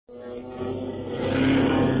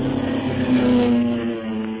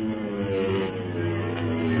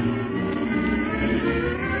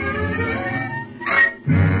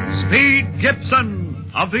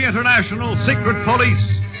Gibson of the International Secret Police.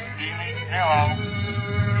 Ceiling zero.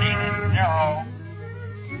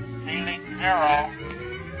 Ceiling zero.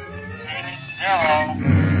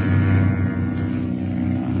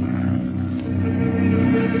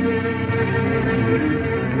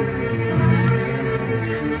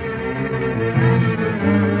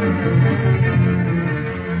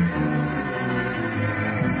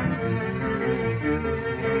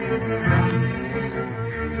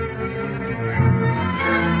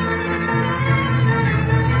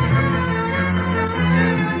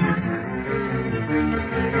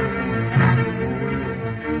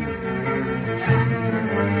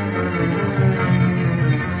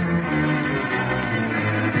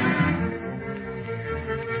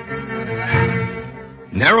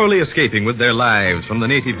 Narrowly escaping with their lives from the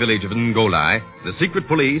native village of Ngolai, the secret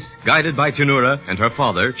police, guided by Tenura and her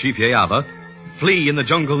father, Chief Yayava, flee in the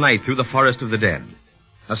jungle night through the forest of the dead.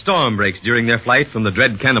 A storm breaks during their flight from the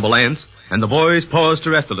dread cannibal ants, and the boys pause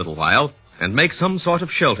to rest a little while and make some sort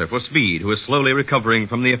of shelter for Speed, who is slowly recovering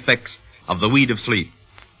from the effects of the weed of sleep.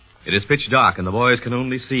 It is pitch dark, and the boys can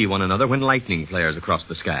only see one another when lightning flares across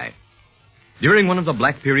the sky. During one of the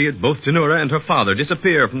black periods, both Tenura and her father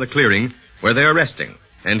disappear from the clearing where they are resting,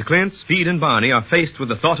 and Clint, Speed, and Barney are faced with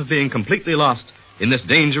the thought of being completely lost in this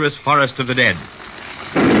dangerous forest of the dead.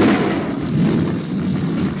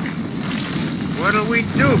 What'll we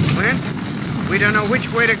do, Clint? We don't know which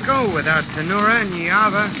way to go without Tenura and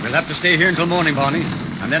Yava. We'll have to stay here until morning, Barney,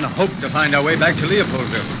 and then hope to find our way back to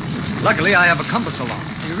Leopoldville. Luckily, I have a compass along.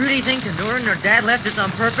 You really think Tenura and her dad left us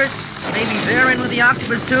on purpose? Maybe they're in with the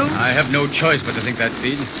Octopus, too? I have no choice but to think that,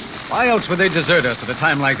 Speed. Why else would they desert us at a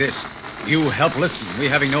time like this? You helpless, and we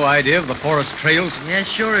having no idea of the forest trails? Yes,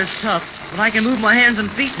 sure is tough. But I can move my hands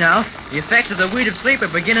and feet now. The effects of the weed of sleep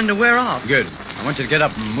are beginning to wear off. Good. I want you to get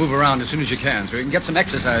up and move around as soon as you can so you can get some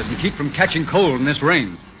exercise and keep from catching cold in this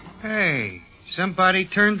rain. Hey, somebody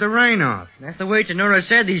turned the rain off. That's the way Tenura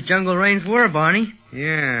said these jungle rains were, Barney.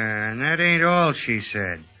 Yeah, and that ain't all she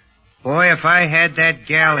said. Boy, if I had that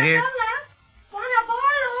gal here...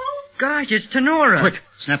 Gosh, it's Tenura. Quick,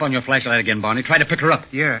 snap on your flashlight again, Barney. Try to pick her up.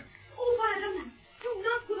 Yeah.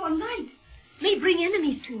 May bring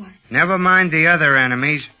enemies to us. Never mind the other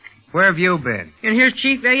enemies. Where have you been? And here's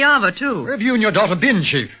Chief Yayava, too. Where have you and your daughter been,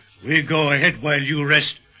 Chief? We go ahead while you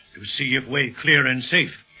rest to see if way clear and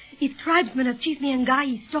safe. If tribesmen of Chief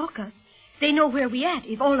Miangai stalk us, they know where we at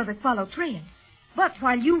if all of us follow trail. But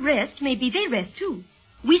while you rest, maybe they rest, too.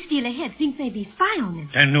 We steal ahead, think maybe spy on them.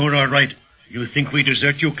 Tenura, right. You think we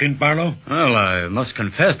desert you, Clint Barlow? Well, I must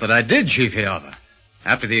confess that I did, Chief Yayava.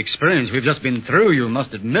 After the experience we've just been through, you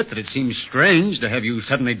must admit that it seems strange to have you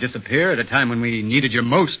suddenly disappear at a time when we needed you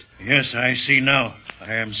most. Yes, I see now.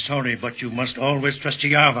 I am sorry, but you must always trust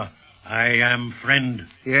Yava. I am friend.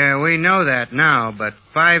 Yeah, we know that now, but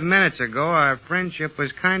 5 minutes ago our friendship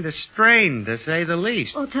was kind of strained, to say the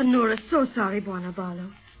least. Oh, Tenura, so sorry,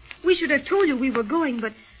 Buonabalo. We should have told you we were going,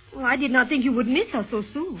 but I did not think you would miss us so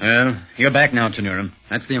soon. Well, you're back now, Tenura.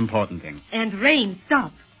 That's the important thing. And rain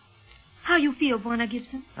stopped. How you feel, Buona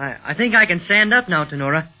Gibson? I think I can stand up now,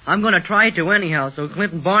 Tenura. I'm going to try to anyhow, so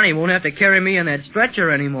Clint and Barney won't have to carry me in that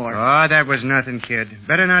stretcher anymore. Oh, that was nothing, kid.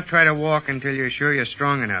 Better not try to walk until you're sure you're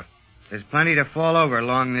strong enough. There's plenty to fall over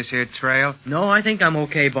along this here trail. No, I think I'm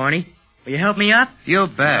okay, Barney. Will you help me up? You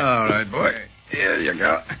bet. All right, boy. Here you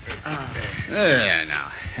go. There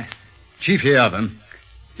now. Chief Yayava,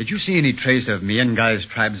 did you see any trace of Miengai's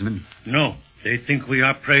tribesmen? No. They think we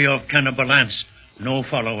are prey of cannibal ants. No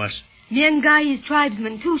follow us. Miangai's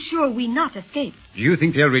tribesmen too sure we not escape. Do you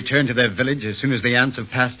think they'll return to their village as soon as the ants have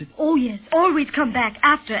passed it? Oh, yes. Always come back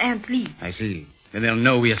after ants leave. I see. Then they'll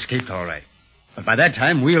know we escaped all right. But by that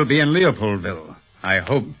time, we'll be in Leopoldville. I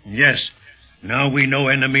hope. Yes. Now we know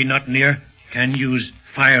enemy not near. Can use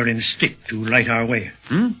fire and stick to light our way.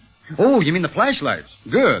 Oh, you mean the flashlights?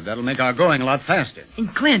 Good. That'll make our going a lot faster.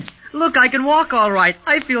 And Clint, look, I can walk all right.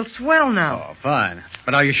 I feel swell now. Oh, fine.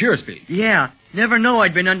 But are you sure, Speed? Yeah. Never know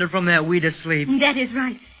I'd been under from that weed of sleep. That is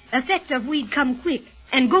right. Effect of weed come quick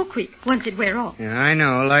and go quick once it wear off. Yeah, I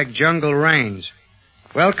know, like jungle rains.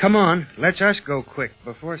 Well, come on. Let's us go quick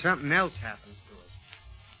before something else happens to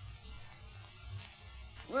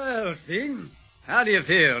us. Well, Speed, how do you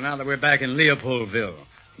feel now that we're back in Leopoldville?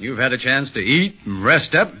 You've had a chance to eat and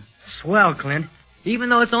rest up? Swell, Clint. Even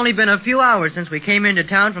though it's only been a few hours since we came into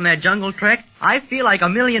town from that jungle trek, I feel like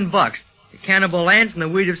 $1,000,000. The cannibal ants and the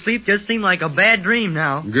weed of sleep just seem like a bad dream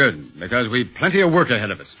now. Good, because we've plenty of work ahead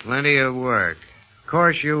of us. Plenty of work. Of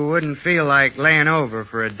course, you wouldn't feel like laying over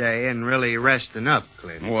for a day and really resting up,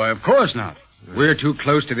 Clint. Why, of course not. We're too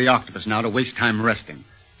close to the Octopus now to waste time resting.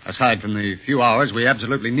 aside from the few hours we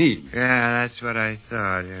absolutely need. Yeah, that's what I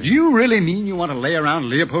thought. Yeah. Do you really mean you want to lay around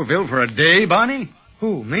Leopoldville for a day, Barney?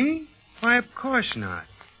 Who, me? Why, of course not.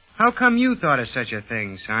 How come you thought of such a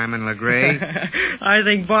thing, Simon LeGray? I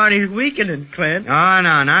think Barney's weakening, Clint. Oh,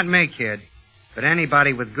 no, not me, kid. But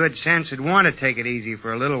anybody with good sense would want to take it easy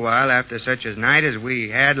for a little while after such a night as we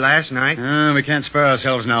had last night. We can't spare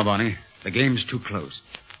ourselves now, Barney. The game's too close.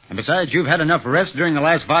 And besides, you've had enough rest during the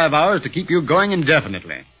last 5 hours to keep you going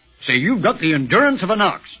indefinitely. Say, you've got the endurance of an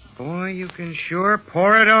ox. Boy, you can sure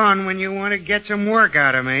pour it on when you want to get some work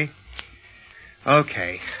out of me.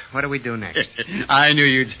 Okay, what do we do next? I knew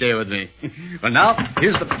you'd stay with me. Well, now,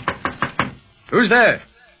 here's the... Who's there?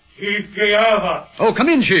 Chief Java. Oh, come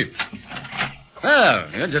in, Chief. Well,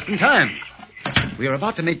 you're just in time. We are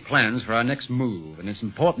about to make plans for our next move, and it's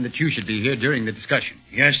important that you should be here during the discussion.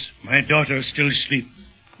 Yes, my daughter still asleep.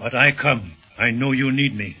 But I come. I know you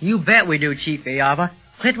need me. You bet we do, Chief Ayava.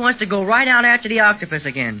 Clint wants to go right out after the octopus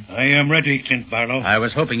again. I am ready, Clint Barlow. I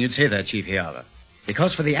was hoping you'd say that, Chief Ayava.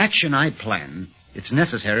 Because for the action I plan, it's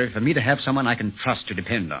necessary for me to have someone I can trust to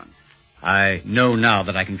depend on. I know now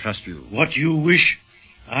that I can trust you. What you wish,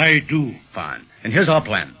 I do. Fine. And here's our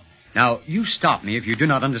plan. Now, you stop me if you do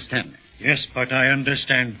not understand me. Yes, but I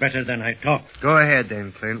understand better than I talk. Go ahead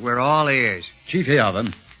then, Clint. We're all ears. Chief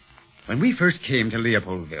Ayava, when we first came to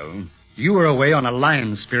Leopoldville, you were away on a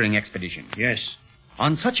lion-spearing expedition. Yes.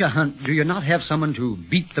 On such a hunt, do you not have someone to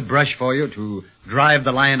beat the brush for you, to drive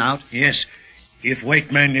the lion out? Yes. If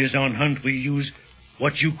white man is on hunt, we use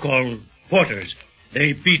what you call porters.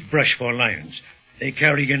 They beat brush for lions. They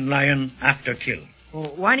carry in lion after kill.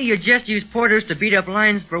 Well, why don't you just use porters to beat up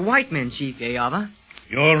lions for white men, Chief Ayava?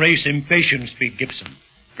 Your race impatient, speak Gibson.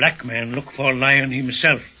 Black man look for lion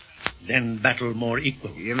himself, then battle more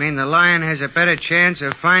equal. You mean the lion has a better chance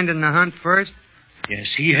of finding the hunt first?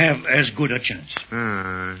 Yes, he have as good a chance.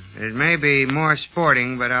 It may be more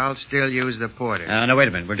sporting, but I'll still use the porter. Now, wait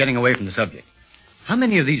a minute. We're getting away from the subject. How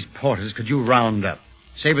many of these porters could you round up?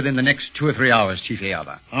 Say within the next 2 or 3 hours, Chief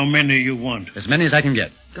Ayava. How many you want? As many as I can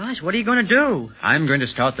get. Gosh, what are you going to do? I'm going to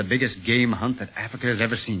start the biggest game hunt that Africa has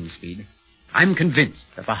ever seen, Speed. I'm convinced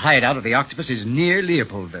that the hideout of the octopus is near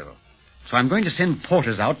Leopoldville. So I'm going to send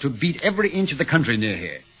porters out to beat every inch of the country near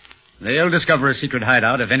here. They'll discover a secret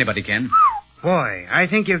hideout if anybody can. Boy, I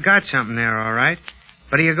think you've got something there, all right.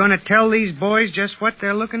 But are you going to tell these boys just what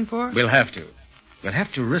they're looking for? We'll have to. We'll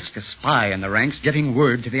have to risk a spy in the ranks getting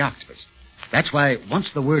word to the octopus. That's why, once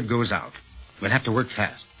the word goes out, we'll have to work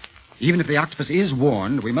fast. Even if the octopus is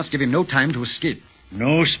warned, we must give him no time to escape.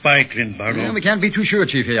 No spy, Clint Barlow. Well, we can't be too sure,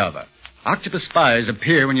 Chief Ayava. Octopus spies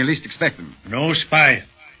appear when you least expect them. No spy.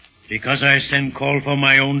 Because I send call for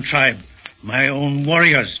my own tribe, my own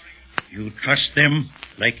warriors. You trust them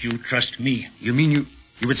like you trust me. You mean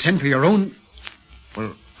you would send for your own...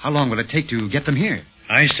 Well, how long will it take to get them here?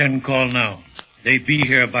 I send call now. They be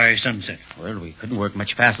here by sunset. Well, we couldn't work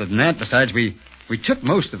much faster than that. Besides, we took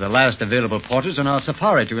most of the last available porters on our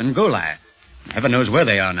safari to Ngolai. Heaven knows where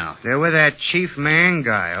they are now. They're with that chief man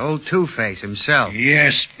guy, old Two-Face himself.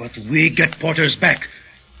 Yes, but we get porters back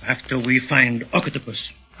after we find Octopus.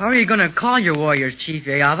 How are you going to call your warriors, Chief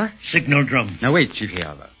Ayava? Signal drum. Now, wait, Chief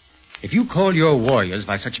Ayava. If you call your warriors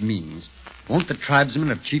by such means, won't the tribesmen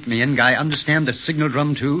of Chief Miengai understand the signal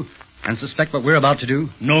drum, too, and suspect what we're about to do?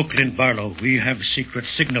 No, Clint Barlow. We have secret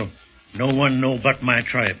signal. No one know but my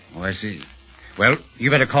tribe. Oh, I see. Well, you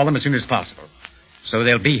better call them as soon as possible, so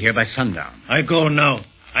they'll be here by sundown. I go now.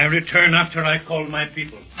 I return after I call my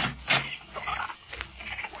people.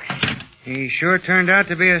 He sure turned out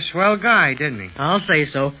to be a swell guy, didn't he? I'll say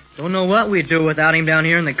so. Don't know what we'd do without him down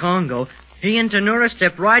here in the Congo. He and Tenura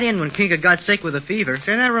stepped right in when Kinka got sick with a fever.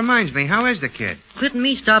 Say, that reminds me. How is the kid? Clint and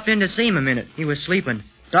me stopped in to see him a minute. He was sleeping.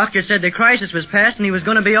 Doctor said the crisis was past and he was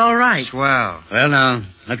going to be all right. Swell. Well, now,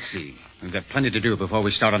 let's see. We've got plenty to do before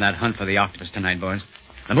we start on that hunt for the octopus tonight, boys.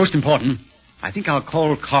 The most important, I think I'll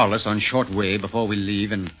call Carlos on short wave before we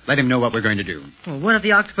leave and let him know what we're going to do. Well, what if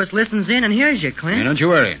the octopus listens in and hears you, Clint? Hey, don't you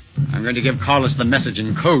worry. I'm going to give Carlos the message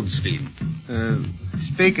in code speed.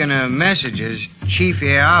 Speaking of messages, Chief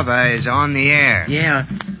Ayava is on the air. Yeah.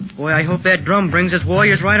 Boy, I hope that drum brings us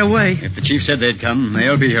warriors right away. If the chief said they'd come,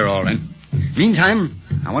 they'll be here all right. Meantime,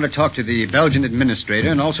 I want to talk to the Belgian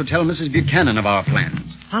administrator and also tell Mrs. Buchanan of our plans.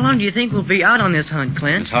 How long do you think we'll be out on this hunt,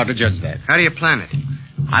 Clint? It's hard to judge that. How do you plan it?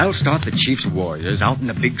 I'll start the chief's warriors out in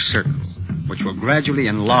a big circle, which will gradually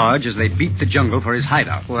enlarge as they beat the jungle for his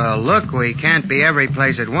hideout. Well, look, we can't be every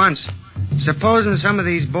place at once. Supposing some of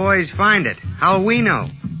these boys find it, how'll we know?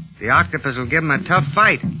 The octopus will give him a tough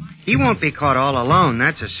fight. He won't be caught all alone,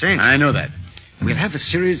 that's a cinch. I know that. We'll have a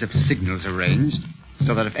series of signals arranged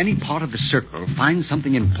so that if any part of the circle finds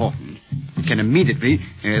something important, it can immediately,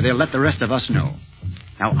 they'll let the rest of us know.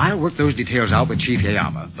 Now, I'll work those details out with Chief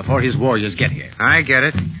Yayava before his warriors get here. I get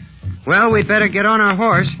it. Well, we'd better get on our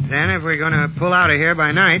horse, then, if we're going to pull out of here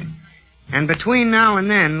by night. And between now and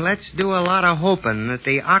then, let's do a lot of hoping that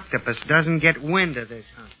the Octopus doesn't get wind of this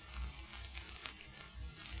hunt.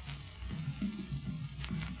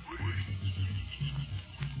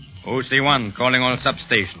 OC-1 calling all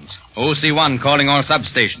substations. OC-1 calling all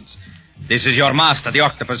substations. This is your master, the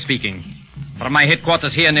Octopus, speaking. From my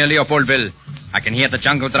headquarters here near Leopoldville, I can hear the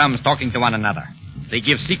jungle drums talking to one another. They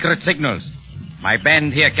give secret signals. My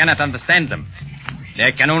band here cannot understand them.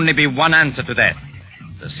 There can only be one answer to that.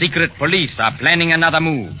 The secret police are planning another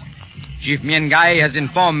move. Chief Miengai has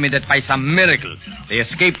informed me that by some miracle they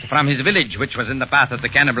escaped from his village, which was in the path of the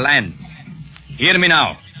cannibal ants. Hear me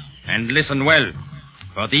now, and listen well,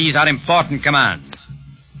 for these are important commands.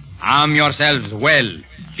 Arm yourselves well.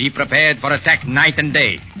 Be prepared for attack night and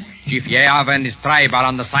day. Chief Yayava and his tribe are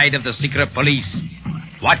on the side of the secret police.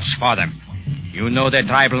 Watch for them. You know their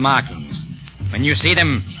tribal markings. When you see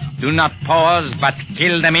them, do not pause, but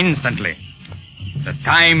kill them instantly. The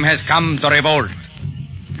time has come to revolt.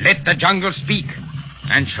 Let the jungle speak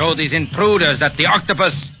and show these intruders that the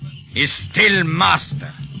Octopus is still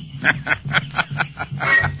master.